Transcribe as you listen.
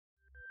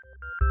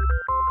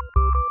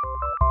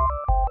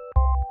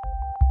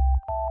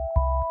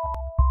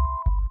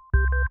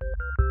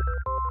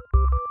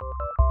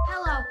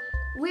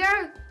We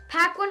are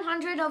Pack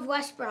 100 of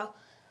Westboro.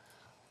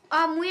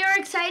 We are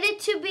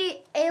excited to be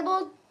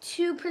able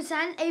to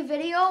present a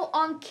video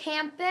on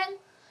camping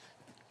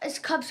as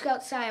Cub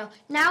Scout style.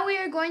 Now we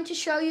are going to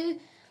show you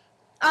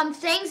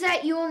things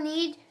that you will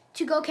need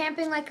to go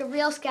camping like a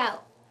real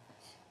scout.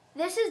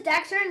 This is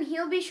Dexter, and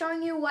he'll be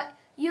showing you what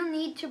you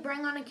need to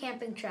bring on a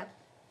camping trip.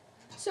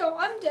 So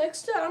I'm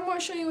Dexter. I'm going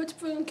to show you what to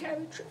bring on a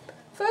camping trip.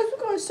 First,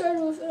 we're going to start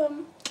with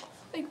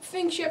like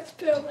things you have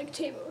to put on, like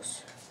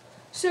tables.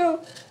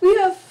 So we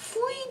have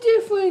 3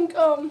 different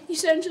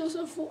essentials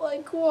of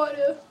like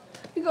water.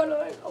 We got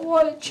a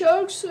water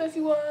jug, so if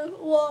you want a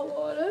lot of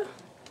water.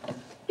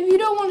 If you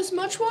don't want as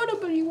much water,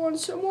 but you want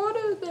some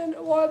water, then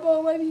a water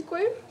bottle might be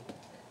great.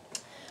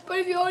 But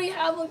if you already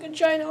have like a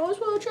giant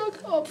water jug,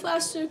 a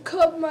plastic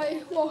cup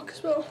might work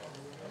as well.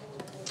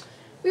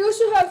 We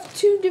also have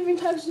 2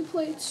 different types of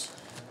plates.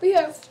 We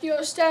have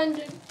your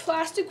standard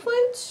plastic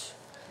plates,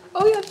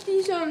 or we have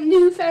these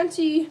new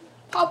fancy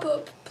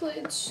pop-up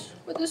plates,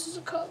 but this is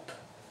a cup.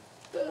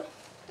 But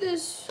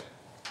this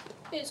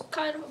is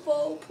kind of a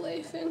bowl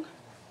plate thing.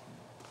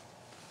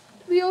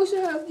 We also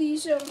have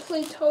these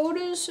plate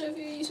holders, so if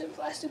you're using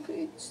plastic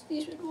plates,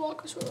 these would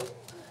work as well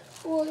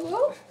really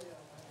well.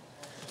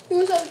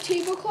 We also have a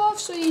tablecloth,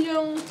 so you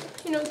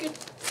don't get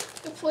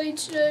the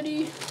plates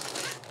dirty.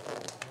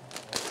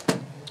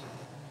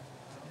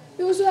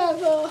 We also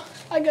have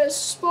like a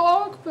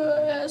spark,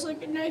 but it has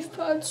like a knife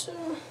pad, so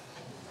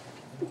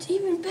it's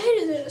even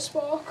better than a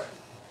spark.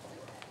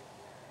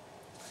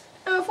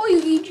 And before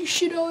you eat, you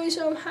should always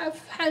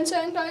have hand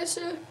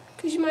sanitizer,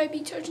 because you might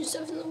be touching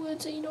stuff in the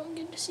woods and you don't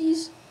get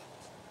disease.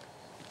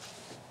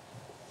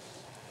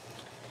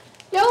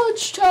 Now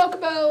let's talk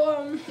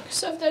about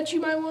stuff that you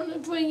might want to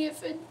bring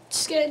if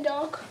it's getting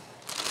dark.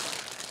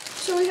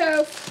 So we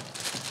have a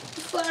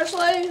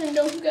flashlight, and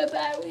don't forget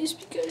batteries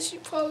because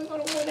you're probably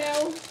going to run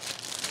out.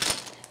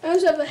 I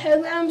also have a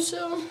headlamp,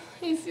 so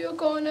if you're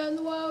going out in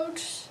the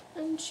wilds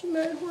and you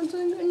might want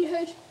something on your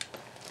head.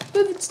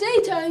 But if it's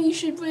daytime, you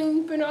should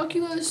bring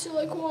binoculars to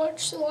like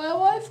watch the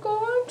wildlife go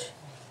around.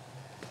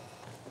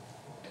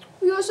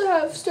 We also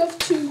have stuff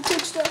to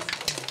cook stuff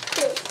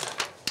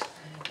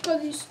with.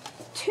 Got these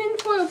tin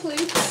foil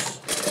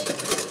plates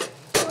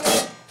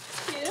right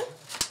here.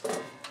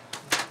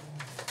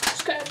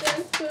 It's kind of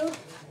bent, so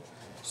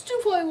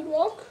stew foil would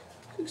work.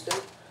 Cook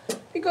stuff.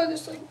 We got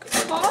this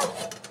like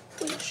pot,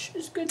 which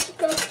is good to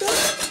cook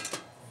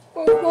stuff,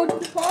 or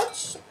multiple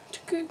pots to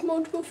cook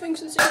multiple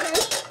things at the same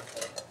time.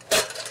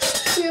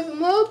 We have a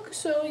mug,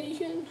 so you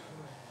can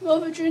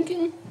love a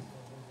drinking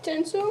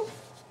utensil.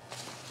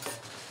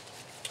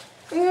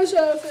 And we also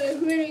have a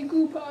mini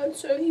glue pod,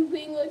 so if you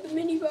bring like a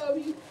mini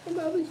barbecue,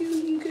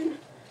 you can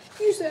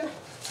use that.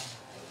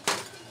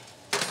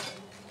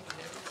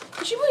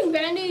 You should bring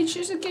band-aids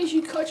just in case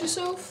you cut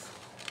yourself.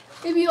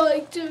 Maybe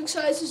like different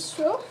sizes as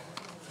well.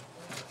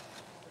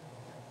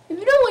 If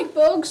you don't like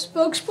bugs,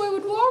 bug spray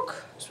would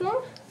work as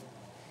well.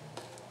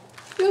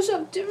 We also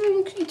have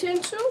different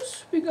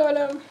utensils. We got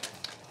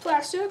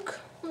plastic,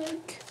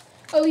 like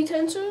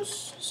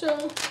utensils,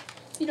 so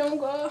you don't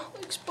got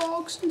like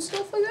sparks and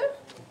stuff like that.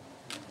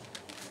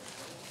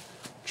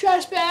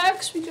 Trash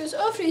bags, because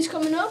Earth Day is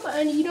coming up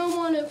and you don't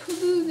want to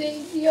pollute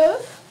the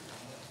earth.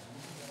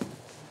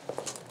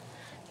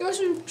 You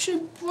also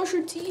should brush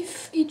your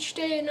teeth each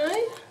day and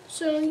night,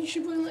 so you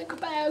should bring like a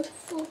bag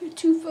for your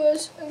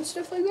toothbrush and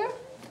stuff like that.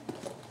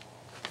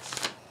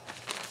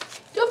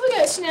 Don't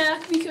forget a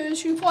snack,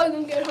 because you're probably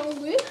going to get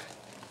hungry.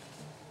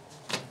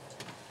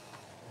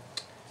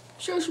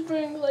 So you should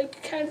bring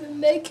like kind of a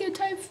med kit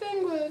type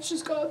thing, where it's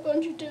just got a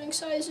bunch of different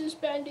sizes,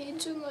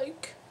 band-aids, and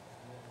like,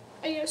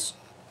 I guess,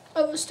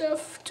 other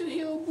stuff to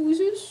heal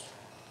bruises.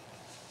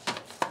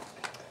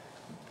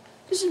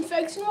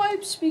 Disinfectant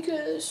wipes,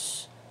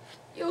 because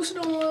you also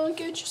don't want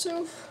to get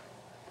yourself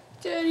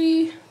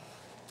dirty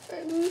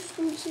and bruised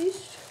from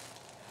disease.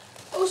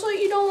 Also,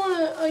 you don't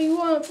want to, you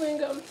want to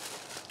bring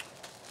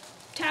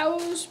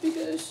towels,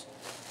 because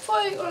you're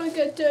probably going to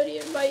get dirty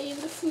and bite in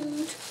the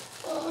food.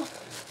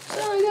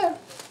 Something like that.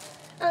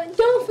 And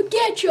don't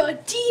forget your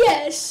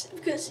DS,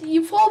 because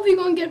you're probably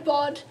going to get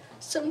bored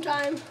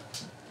sometime.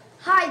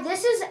 Hi,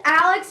 this is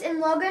Alex and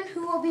Logan,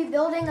 who will be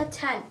building a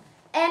tent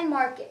and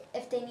market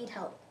if they need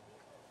help.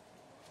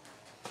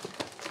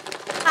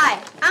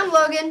 Hi, I'm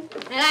Logan.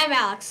 And I'm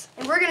Alex.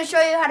 And we're going to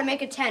show you how to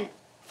make a tent.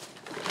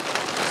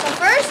 So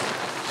first,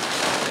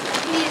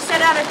 you need to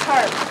set out a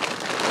tarp.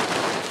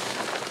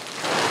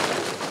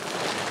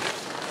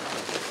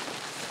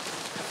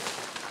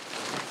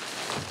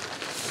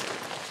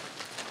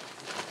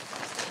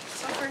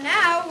 So for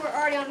now, we're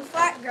already on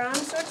flat ground,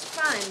 so it's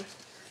fine.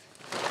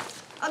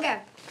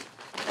 Okay,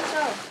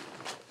 so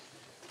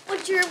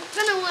what you're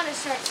going to want to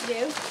start to do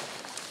is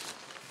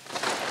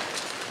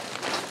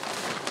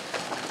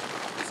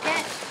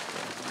get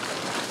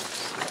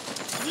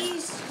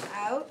these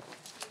out.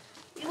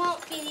 You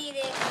won't be needing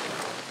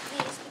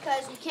these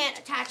because you can't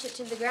attach it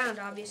to the ground,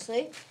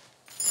 obviously.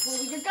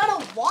 Well, you're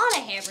going to want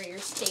to hammer your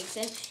stakes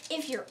in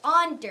if you're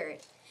on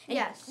dirt. And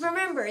Yes.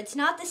 remember, it's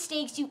not the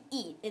stakes you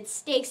eat. It's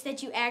stakes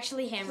that you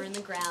actually hammer in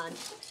the ground.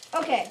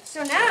 Okay,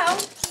 so now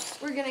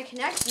we're gonna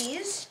connect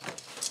these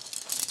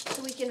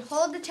so we can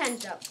hold the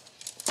tent up.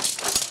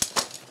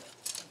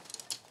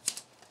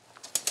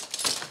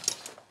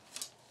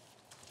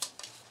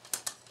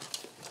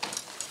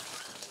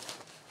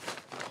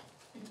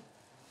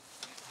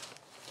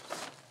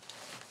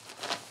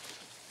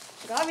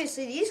 But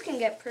obviously these can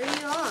get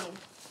pretty long.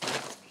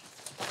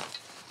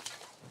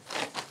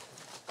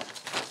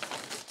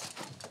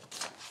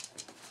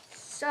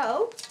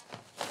 So,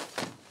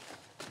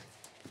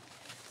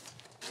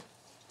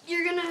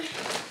 you're gonna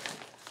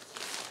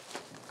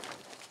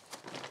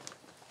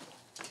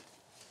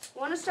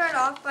want to start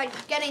off by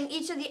getting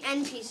each of the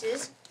end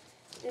pieces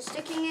and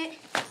sticking it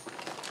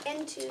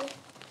into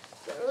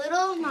the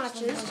little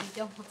notches.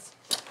 Well,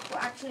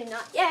 actually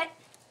not yet.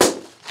 That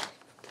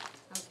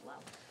was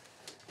loud.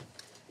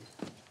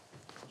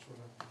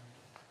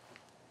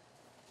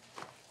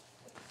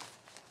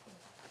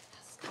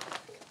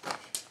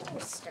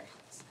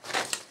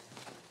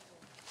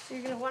 So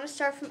you're going to want to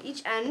start from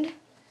each end.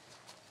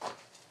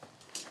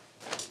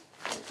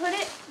 Put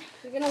it,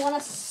 you're going to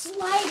want to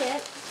slide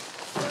it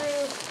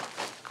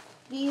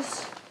through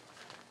these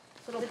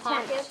Little the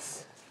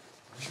pockets.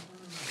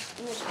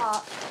 in the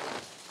top.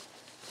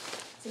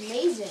 It's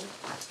amazing.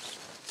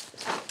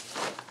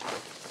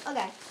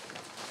 Okay.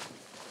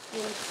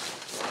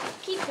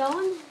 Keep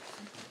going.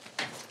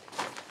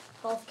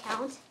 Both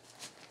count.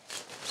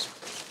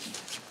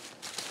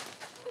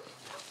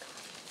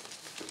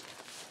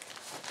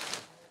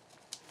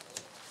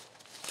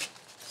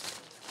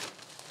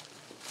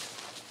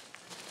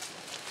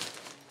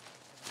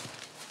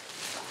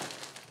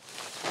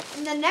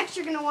 And then next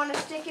you're going to want to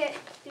stick it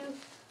through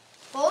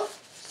both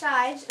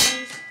sides of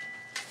these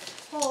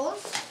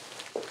holes.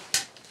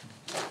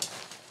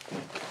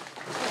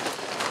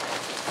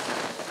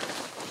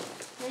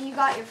 Then you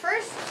got your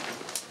first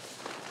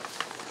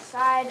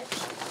side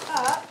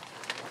up,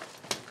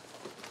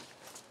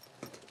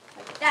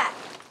 like that.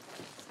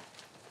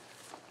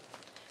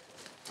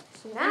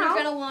 So Now now,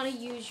 you're going to want to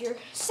use your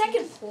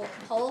second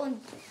pole and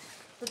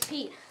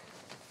repeat.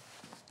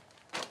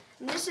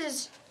 and this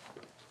is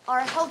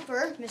our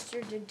helper,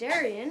 Mr.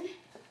 Dardarian.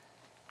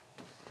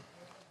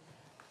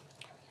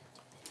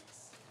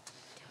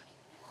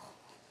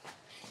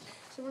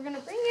 So we're going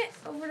to bring it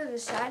over to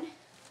this side.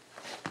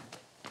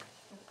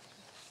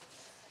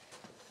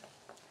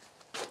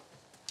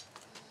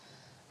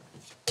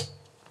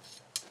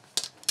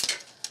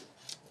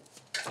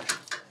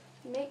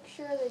 Make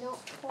sure they don't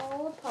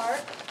fall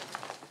apart.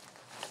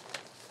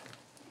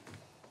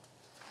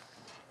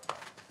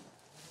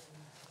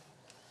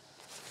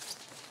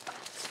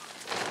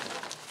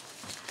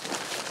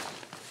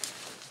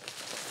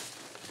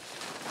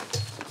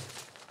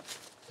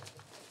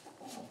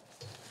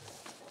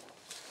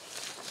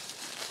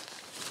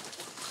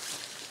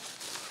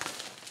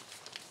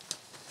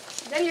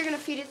 Then you're going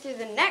to feed it through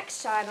the next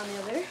side on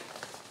the other.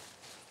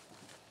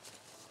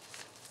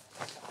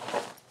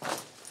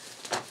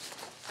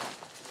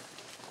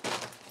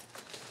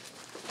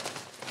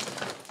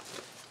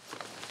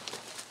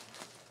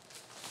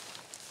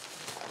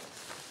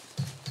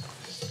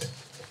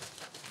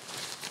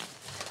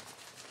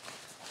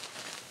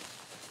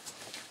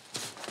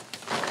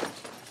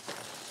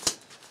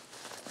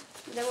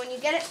 Then when you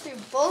get it through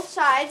both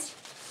sides,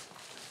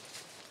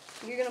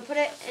 you're going to put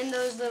it in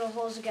those little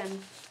holes again.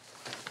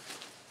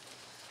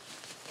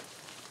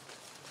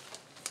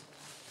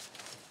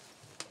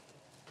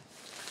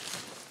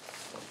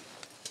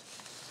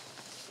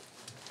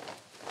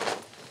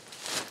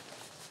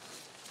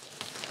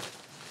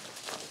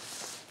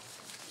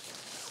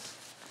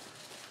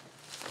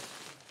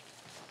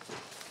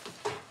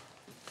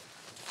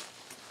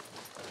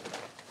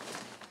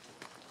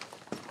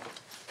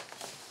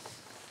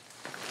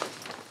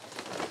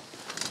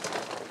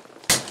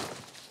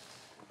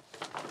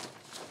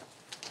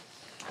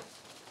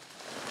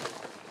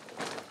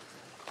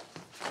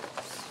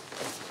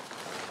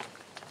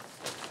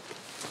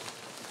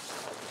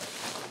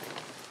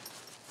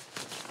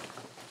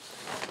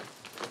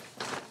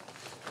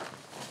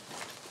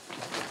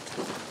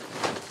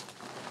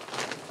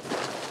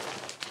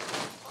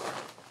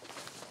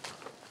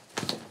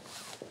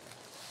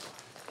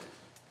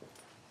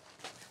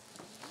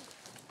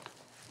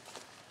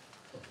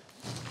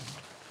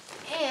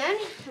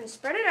 And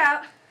spread it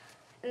out,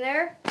 and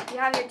there you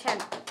have your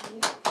tent.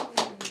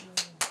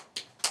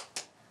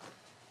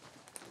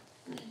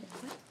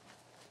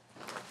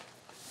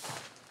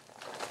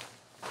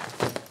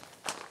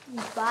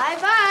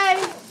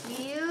 Bye-bye.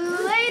 See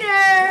you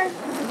later.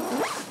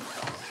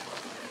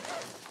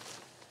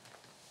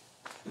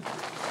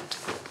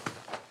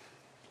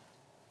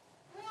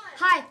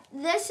 Hi,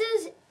 this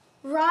is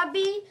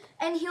Robbie,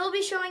 and he'll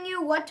be showing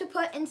you what to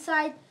put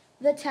inside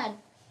the tent.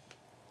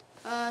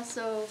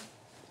 So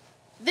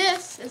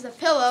this is a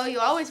pillow. You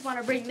always want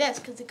to bring this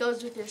because it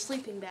goes with your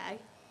sleeping bag.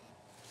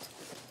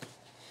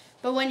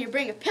 But when you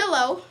bring a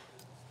pillow,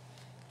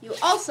 you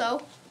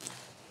also,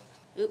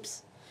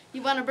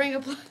 you want to bring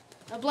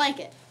a a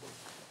blanket,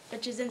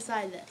 which is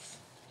inside this.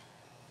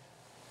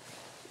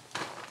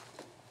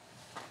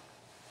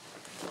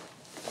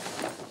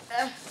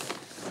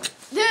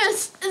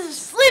 This is a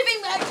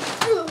sleeping bag.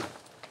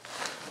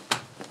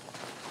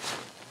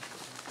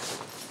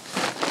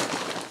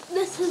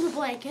 This is a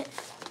blanket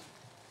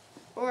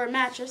or a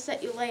mattress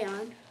that you lay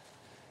on.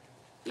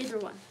 Either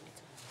one.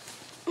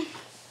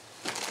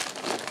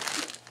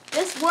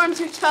 This warms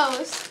your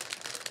toes,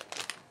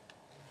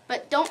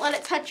 but don't let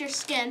it touch your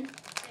skin,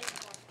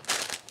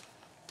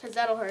 because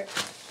that'll hurt.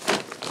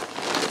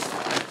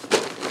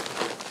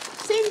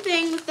 Same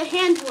thing with the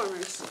hand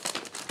warmers.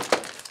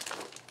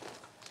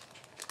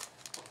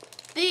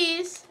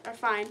 These are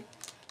fine,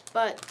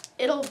 but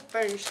it'll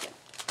burn your skin.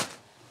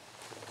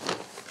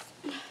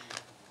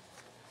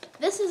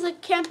 This is a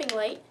camping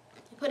light.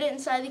 You put it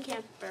inside the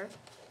camper,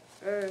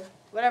 or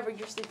whatever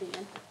you're sleeping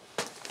in.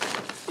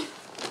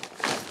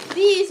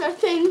 These are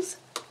things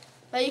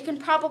that you can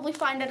probably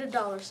find at a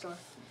dollar store.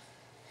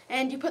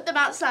 And you put them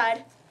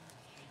outside,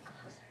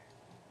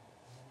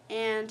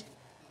 and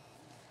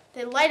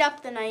they light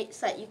up the night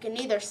so that you can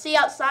either see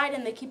outside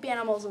and they keep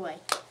animals away.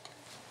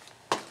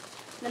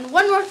 Then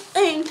one more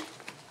thing,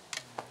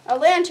 a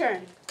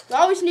lantern. You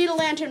always need a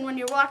lantern when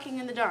you're walking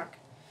in the dark.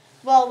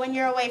 Well, when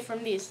you're away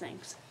from these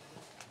things.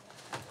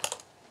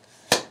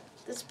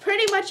 That's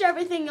pretty much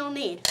everything you'll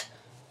need,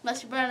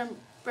 unless you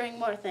bring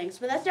more things.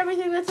 But that's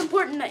everything that's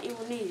important that you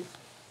will need.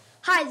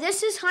 Hi,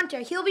 this is Hunter.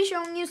 He'll be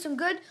showing you some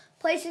good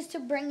places to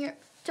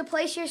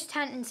place your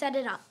tent and set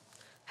it up.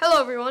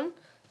 Hello, everyone.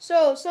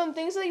 So, some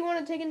things that you want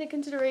to take into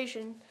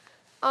consideration.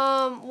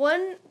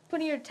 When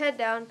putting your tent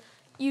down,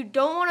 you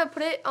don't want to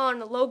put it on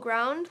low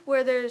ground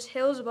where there's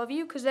hills above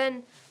you, because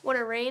then when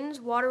it rains,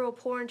 water will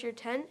pour into your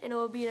tent and it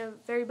will be in a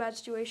very bad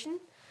situation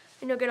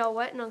and you'll get all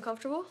wet and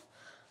uncomfortable.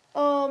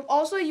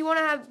 Also, you want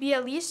to be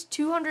at least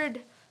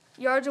 200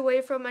 yards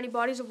away from any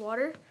bodies of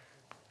water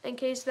in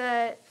case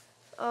that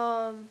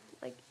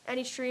like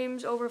any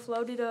streams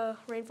overflow due to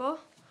rainfall.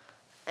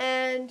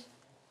 And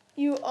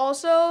you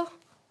also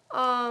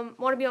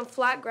want to be on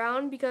flat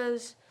ground,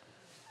 because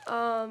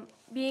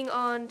being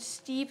on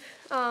steep,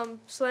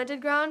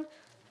 slanted ground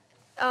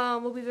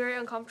will be very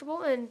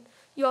uncomfortable. And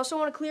you also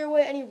want to clear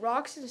away any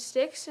rocks and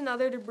sticks and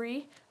other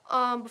debris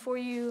before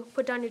you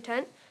put down your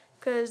tent,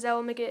 because that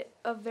will make it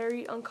a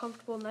very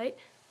uncomfortable night.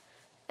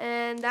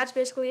 And that's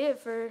basically it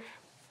for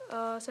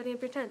setting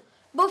up your tent.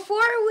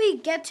 Before we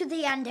get to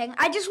the ending,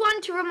 I just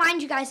wanted to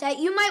remind you guys that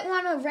you might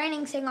want a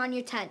raining thing on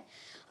your tent.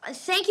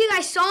 Thank you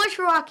guys so much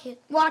for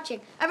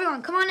watching.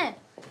 Everyone, come on in.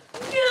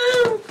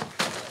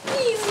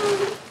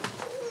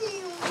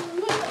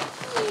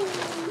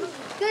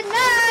 Good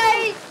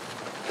night.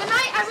 Good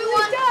night,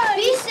 everyone.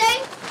 Be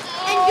safe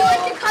and do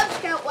it the Cub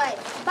Scout way.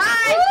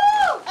 Bye.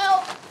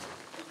 Oh.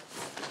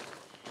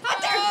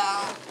 Hunter.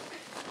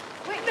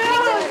 Wait, no,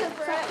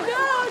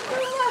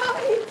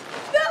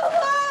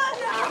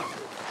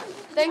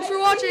 Thanks for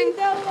watching.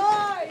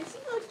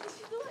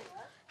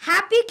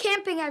 Happy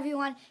camping,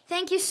 everyone.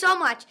 Thank you so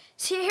much.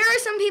 So here are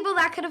some people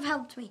that could have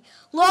helped me.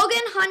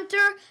 Logan,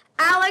 Hunter,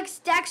 Alex,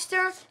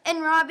 Dexter,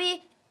 and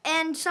Robbie,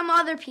 and some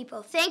other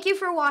people. Thank you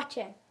for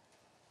watching.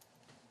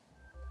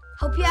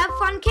 Hope you have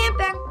fun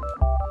camping.